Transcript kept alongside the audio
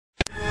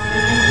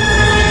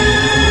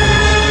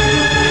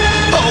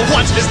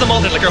the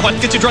malted liquor? What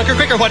gets you drunker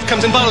quicker? What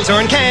comes in bottles or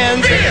in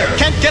cans? Beer.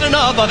 Can't get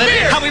enough of it.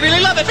 Beer. How we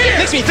really love it. Beer.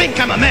 Makes me think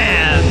I'm a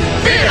man.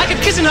 Beer. I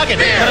could kiss and hug it,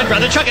 Beer. but I'd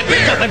rather chug it.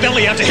 Beer. Got my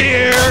belly out to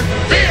here.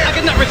 Beer. I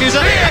could not refuse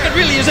it. Beer. I could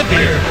really use a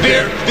beer.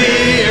 Beer,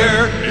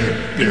 beer.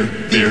 Beer,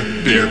 beer,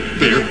 beer,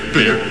 beer,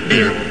 beer,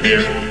 beer,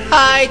 beer.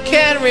 I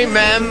can't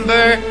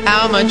remember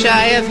how much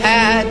I have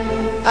had.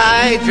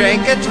 I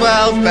drank a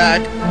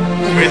 12-pack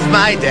with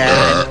my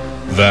dad.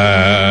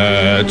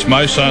 That's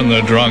my son,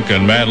 the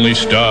drunken manly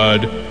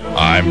stud.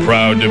 I'm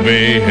proud to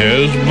be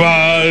his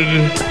bud.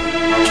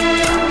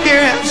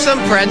 Here, have some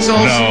pretzels.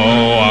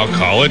 No, I'll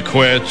call it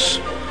quits.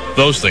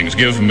 Those things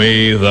give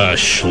me the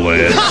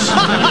schlitz.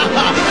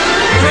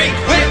 Drink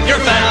with your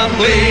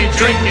family,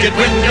 drink it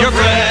with your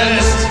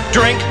friends.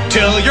 Drink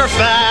till you're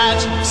fat,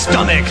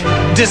 stomach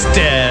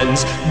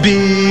distends.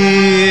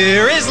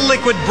 Beer is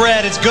liquid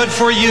bread, it's good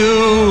for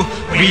you.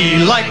 We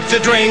like to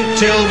drink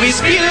till we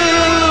spew.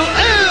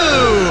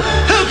 Ooh,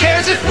 who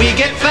cares if we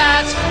get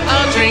fat?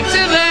 I'll drink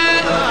to that.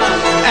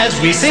 As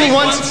we sing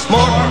once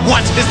more,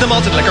 what is the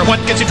malted liquor?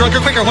 What gets you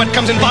drunker quicker? What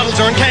comes in bottles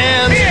or in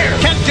cans? Beer.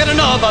 Can't get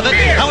enough of it.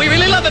 Beer. How we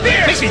really love it.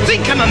 Beer. Makes me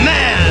think I'm a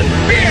man.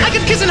 Beer. I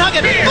could kiss and hug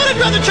it, Beer. but I'd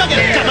rather chug it.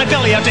 Beer. Got my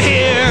belly out to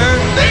here.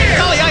 Beer.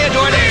 Golly, I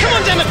adore it. Come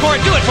on, damn it, pour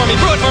it, do it for me,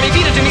 brew it for me,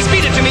 feed it to me,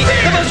 speed it to me.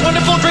 The most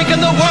wonderful drink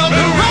in the world.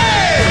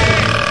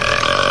 Hooray!